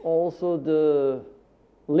about also the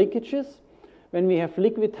leakages. When we have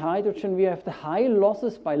liquid hydrogen, we have the high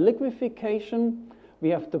losses by liquefaction. We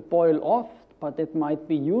have the boil off, but that might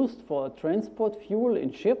be used for transport fuel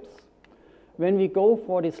in ships. When we go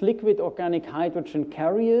for these liquid organic hydrogen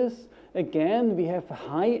carriers, again, we have a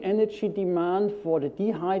high energy demand for the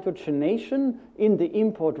dehydrogenation in the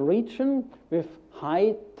import region with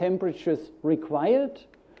high temperatures required.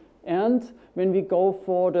 And when we go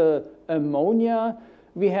for the ammonia,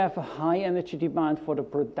 we have a high energy demand for the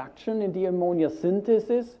production in the ammonia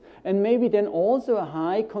synthesis, and maybe then also a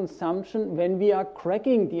high consumption when we are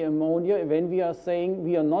cracking the ammonia, when we are saying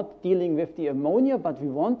we are not dealing with the ammonia, but we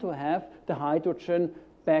want to have the hydrogen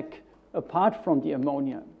back apart from the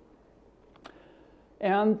ammonia.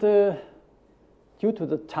 And due to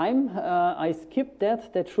the time, I skipped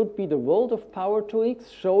that. That should be the world of Power-to-X,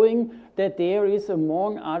 showing that there is,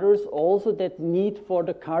 among others, also that need for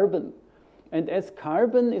the carbon. And as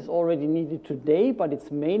carbon is already needed today, but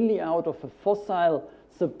it's mainly out of a fossil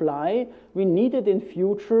supply, we need it in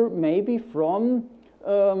future maybe from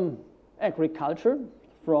agriculture,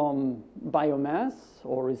 from biomass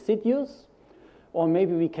or residues, or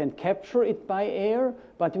maybe we can capture it by air,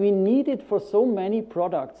 but we need it for so many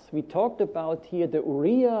products. We talked about here the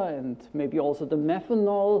urea and maybe also the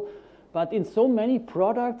methanol, but in so many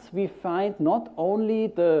products we find not only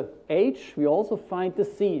the H, we also find the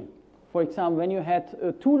C. For example, when you had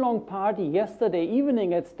a too long party yesterday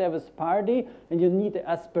evening at SDEWES party and you need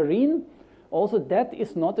aspirin, also that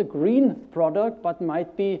is not a green product but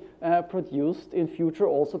might be produced in future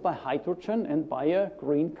also by hydrogen and by a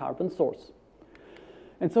green carbon source.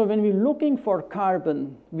 And so when we're looking for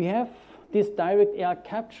carbon, we have this direct air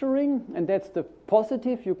capturing, and that's the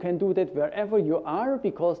positive. You can do that wherever you are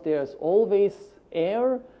because there's always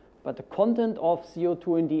air, but the content of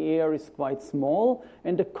CO2 in the air is quite small,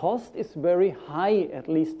 and the cost is very high, at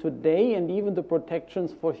least today, and even the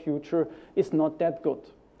protections for future is not that good.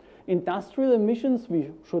 Industrial emissions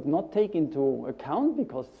we should not take into account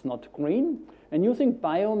because it's not green, and using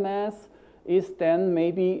biomass is then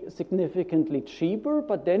maybe significantly cheaper,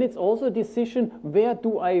 but then it's also a decision, where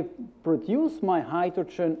do I produce my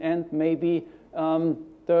hydrogen and maybe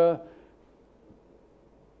the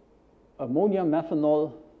ammonia,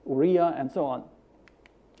 methanol, urea, and so on.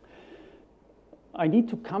 I need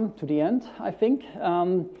to come to the end, I think,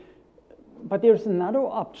 but there's another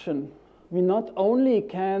option. We not only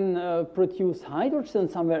can produce hydrogen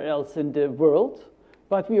somewhere else in the world,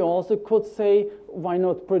 but we also could say, why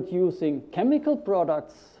not producing chemical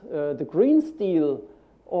products, the green steel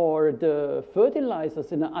or the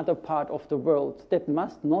fertilizers in another part of the world? That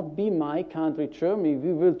must not be my country, Germany.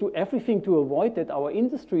 We will do everything to avoid that our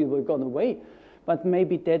industry will go away. But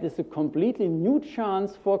maybe that is a completely new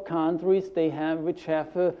chance for countries which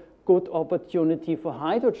have a good opportunity for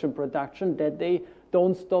hydrogen production, that they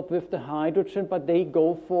don't stop with the hydrogen, but they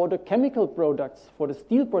go for the chemical products, for the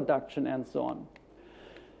steel production and so on.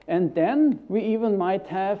 And then we even might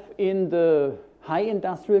have in the high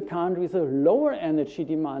industrial countries a lower energy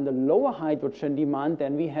demand, a lower hydrogen demand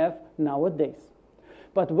than we have nowadays.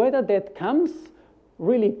 But whether that comes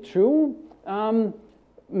really true,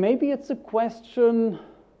 maybe it's a question,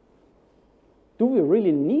 do we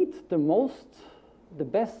really need the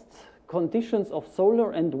best conditions of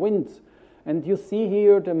solar and wind And you see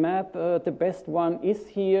here the map, the best one is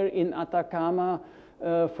here in Atacama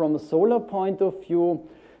from a solar point of view.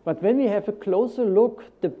 But when we have a closer look,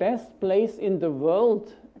 the best place in the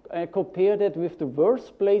world, I compare that with the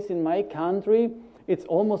worst place in my country, it's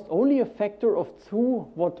almost only a factor of 2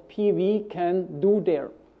 what PV can do there.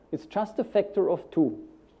 It's just a factor of 2.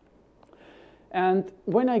 And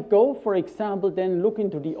when I go, for example, then look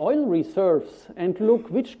into the oil reserves and look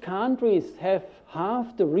which countries have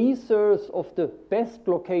half the reserves of the best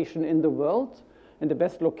location in the world, and the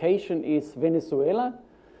best location is Venezuela,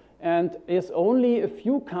 and there's only a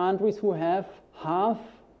few countries who have half,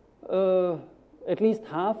 at least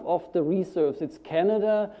half of the reserves. It's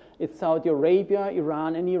Canada, it's Saudi Arabia,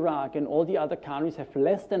 Iran, and Iraq, and all the other countries have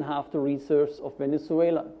less than half the reserves of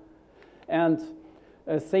Venezuela. And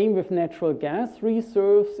same with natural gas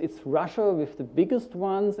reserves. It's Russia with the biggest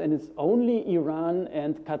ones, and it's only Iran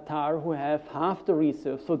and Qatar who have half the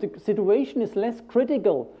reserves. So the situation is less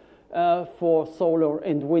critical for solar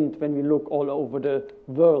and wind when we look all over the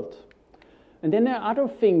world. And then there are other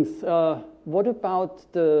things. What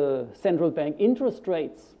about the central bank interest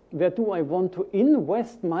rates? Where do I want to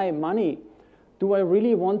invest my money? Do I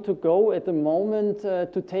really want to go at the moment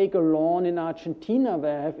to take a loan in Argentina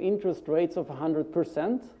where I have interest rates of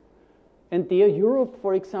 100%? And there Europe,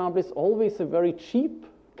 for example, is always a very cheap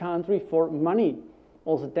country for money.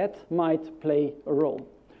 Also that might play a role.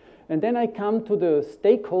 And then I come to the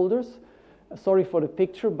stakeholders. Sorry for the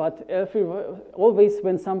picture, but always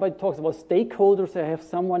when somebody talks about stakeholders, I have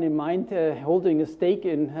someone in mind holding a stake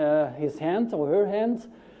in his hand or her hand.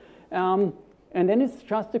 And then it's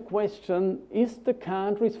just a question, is the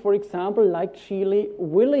countries, for example, like Chile,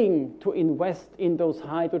 willing to invest in those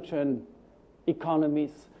hydrogen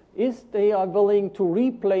economies? Is they are willing to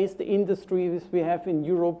replace the industries we have in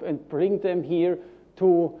Europe and bring them here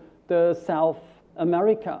to the South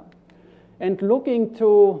America? And looking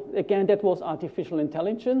to, again, that was artificial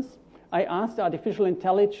intelligence. I asked artificial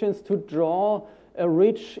intelligence to draw a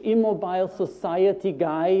rich, immobile society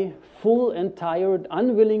guy, full and tired,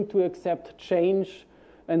 unwilling to accept change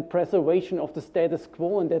and preservation of the status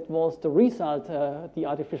quo, and that was the result the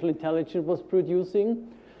artificial intelligence was producing.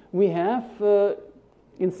 We have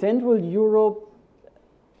in Central Europe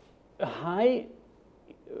a high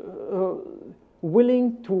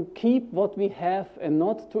willing to keep what we have and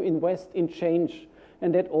not to invest in change.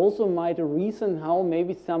 And that also might be a reason how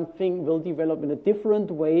maybe something will develop in a different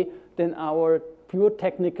way than our pure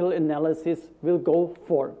technical analysis will go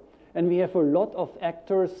for. And we have a lot of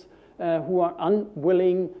actors who are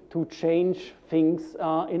unwilling to change things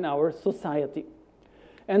in our society.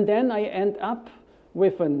 And then I end up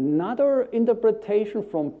with another interpretation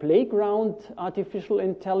from playground artificial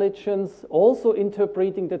intelligence, also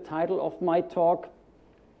interpreting the title of my talk.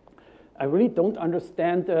 I really don't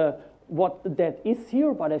understand what that is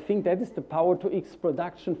here, but I think that is the Power-to-X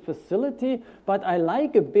production facility. But I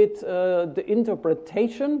like a bit the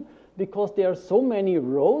interpretation because there are so many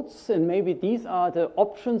roads, and maybe these are the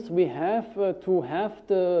options we have to have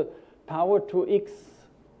the Power-to-X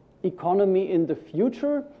economy in the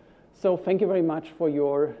future. So thank you very much for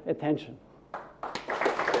your attention.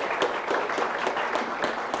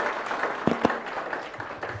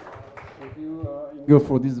 Thank you, Ingo,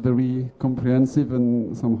 for this very comprehensive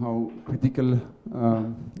and somehow critical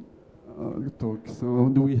talk. So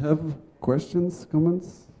do we have questions,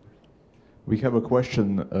 comments? We have a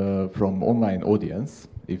question from online audience,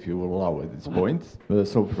 if you will allow at this point.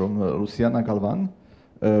 So from Luciana Galvan.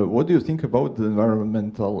 What do you think about the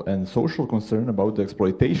environmental and social concern about the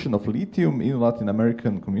exploitation of lithium in Latin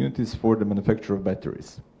American communities for the manufacture of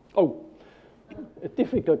batteries? Oh, a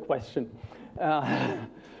difficult question. I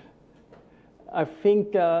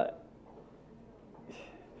think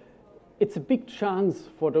it's a big chance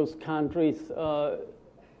for those countries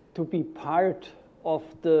to be part of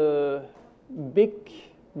the big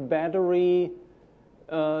battery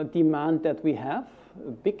demand that we have,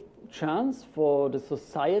 a big chance for the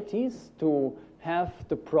societies to have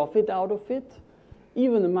the profit out of it,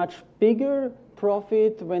 even a much bigger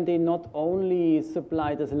profit when they not only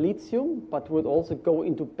supply the lithium, but would also go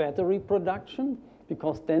into battery production,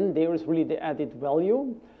 because then there is really the added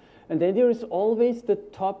value. And then there is always the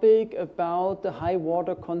topic about the high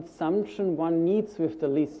water consumption one needs with the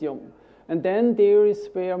lithium. And then there is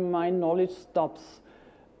where my knowledge stops.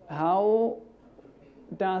 How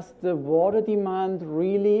does the water demand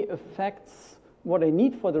really affects what I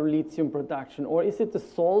need for the lithium production? Or is it the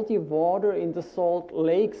salty water in the salt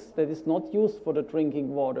lakes that is not used for the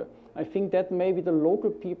drinking water? I think that maybe the local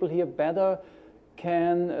people here better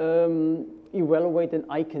can evaluate than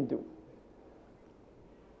I can do.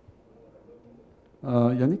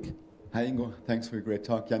 Yannick? Hi Ingo, thanks for a great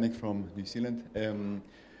talk. Yannick from New Zealand.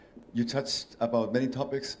 You touched about many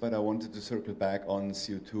topics, but I wanted to circle back on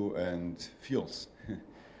CO2 and fuels.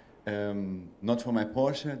 Not for my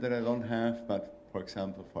Porsche that I don't have, but for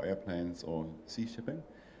example for airplanes or sea shipping.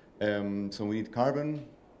 So we need carbon.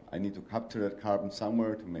 I need to capture that carbon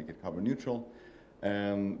somewhere to make it carbon neutral.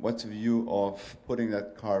 What's your view of putting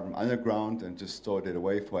that carbon underground and just store it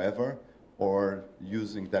away forever, or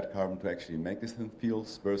using that carbon to actually make these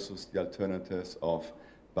fuels versus the alternatives of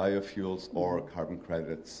biofuels or carbon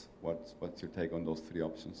credits? What's your take on those three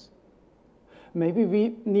options? Maybe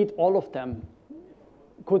we need all of them,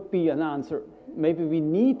 could be an answer. Maybe we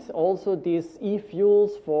need also these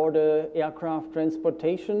e-fuels for the aircraft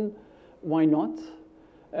transportation. Why not?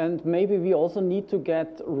 And maybe we also need to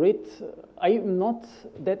get rid. I'm not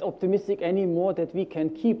that optimistic anymore that we can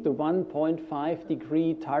keep the 1.5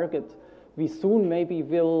 degree target. We soon maybe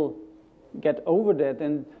will get over that,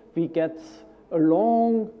 and we get a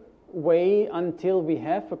long way until we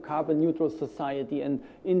have a carbon neutral society, and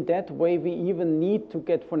in that way we even need to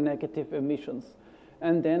get for negative emissions.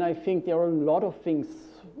 And then I think there are a lot of things,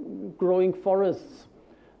 growing forests,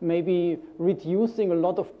 maybe reducing a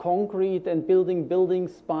lot of concrete and building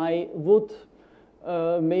buildings by wood,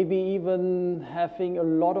 maybe even having a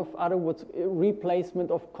lot of other woods,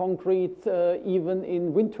 replacement of concrete even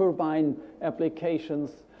in wind turbine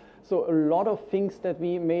applications. So a lot of things that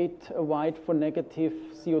we made avoid for negative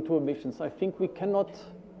CO2 emissions. I think we cannot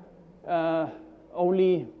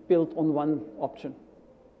only build on one option.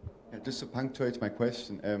 Yeah, just to punctuate my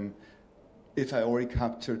question, if I already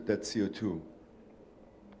captured that CO2,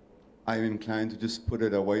 I'm inclined to just put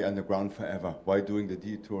it away underground forever. Why doing the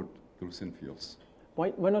detour to synfuels?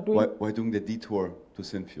 Why not doing? Why doing the detour to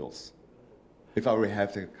synfuels? If I already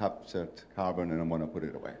have the captured carbon and I want to put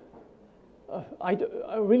it away. I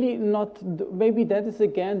really not. Maybe that is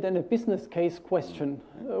again then a business case question.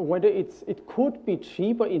 Whether it could be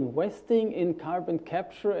cheaper investing in carbon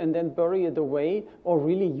capture and then bury it away, or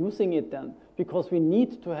really using it then, because we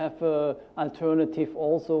need to have an alternative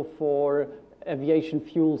also for aviation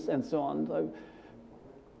fuels and so on.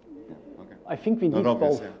 Okay. I think we need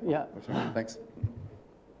both. Yeah. Sure. Thanks.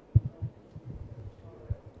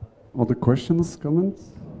 Other questions,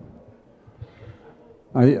 comments?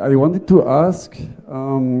 I wanted to ask,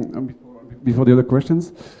 before the other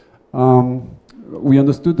questions, we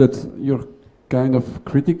understood that you're kind of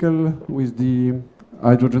critical with the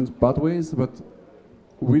hydrogen pathways, but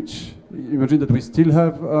imagine that we still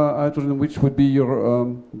have hydrogen, which would be your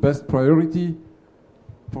best priority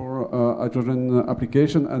for hydrogen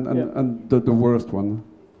application and the worst one?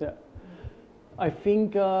 Yeah, I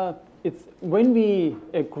think it's when we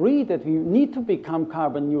agree that we need to become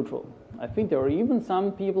carbon neutral. I think there are even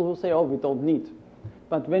some people who say, oh, we don't need.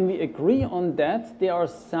 But when we agree on that, there are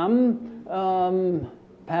some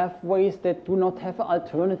pathways that do not have an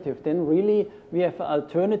alternative. Then really we have an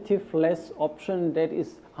alternative less option that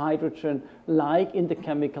is hydrogen, like in the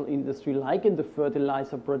chemical industry, like in the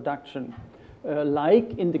fertilizer production,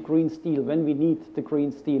 like in the green steel, when we need the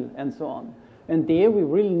green steel and so on. And there we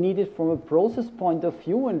really need it from a process point of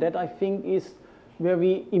view, and that I think is where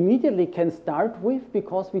we immediately can start with,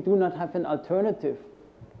 because we do not have an alternative.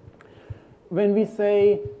 When we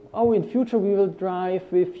say, oh, in future we will drive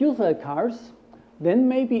with fuel cell cars, then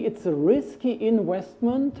maybe it's a risky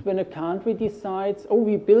investment when a country decides, oh,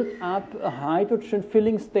 we build up a hydrogen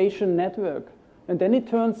filling station network. And then it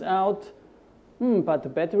turns out, but the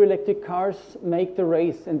battery electric cars make the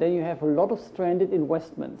race, and then you have a lot of stranded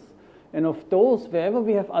investments. And of those, wherever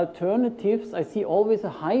we have alternatives, I see always a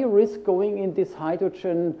higher risk going in this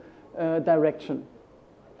hydrogen direction.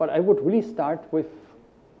 But I would really start with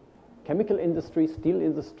chemical industry, steel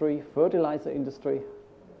industry, fertilizer industry.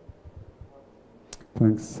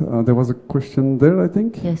 Thanks. There was a question there, I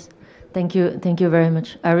think. Yes, thank you very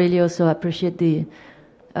much. I really also appreciate the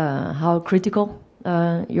how critical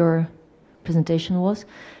your presentation was.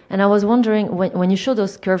 And I was wondering, when you show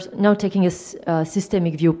those curves, now taking a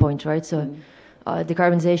systemic viewpoint, right? So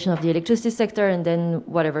decarbonization of the electricity sector, and then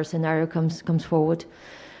whatever scenario comes forward.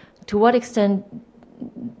 To what extent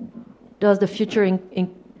does the future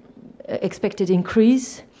expected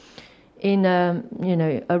increase in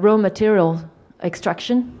a raw material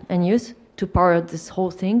extraction and use to power this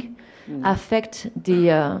whole thing affect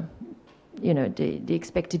the the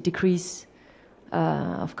expected decrease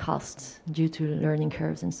of costs due to learning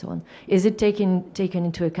curves and so on? Is it taken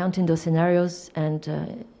into account in those scenarios? And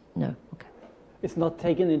no, okay. It's not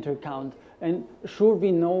taken into account. And sure,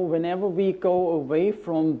 we know whenever we go away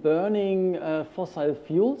from burning fossil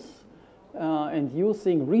fuels and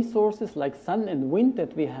using resources like sun and wind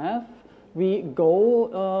that we have, we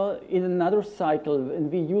go in another cycle,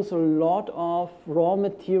 and we use a lot of raw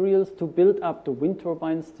materials to build up the wind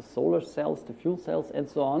turbines, the solar cells, the fuel cells, and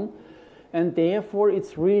so on. And therefore,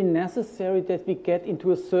 it's really necessary that we get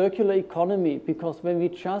into a circular economy, because when we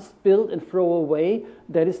just build and throw away,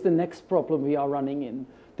 that is the next problem we are running in.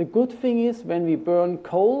 The good thing is when we burn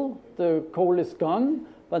coal, the coal is gone.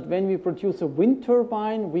 But when we produce a wind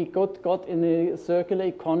turbine, we got in a circular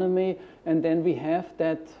economy, and then we have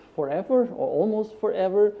that forever or almost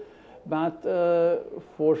forever. But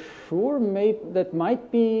for sure,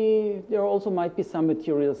 there also might be some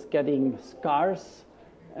materials getting scarce,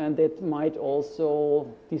 and that might also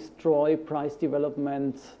destroy price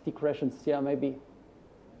development digressions. Yeah, maybe.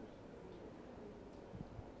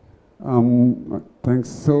 Thanks.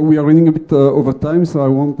 So we are running a bit over time, so I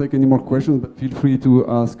won't take any more questions, but feel free to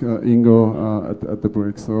ask Ingo at the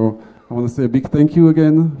break. So I want to say a big thank you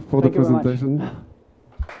again for the presentation.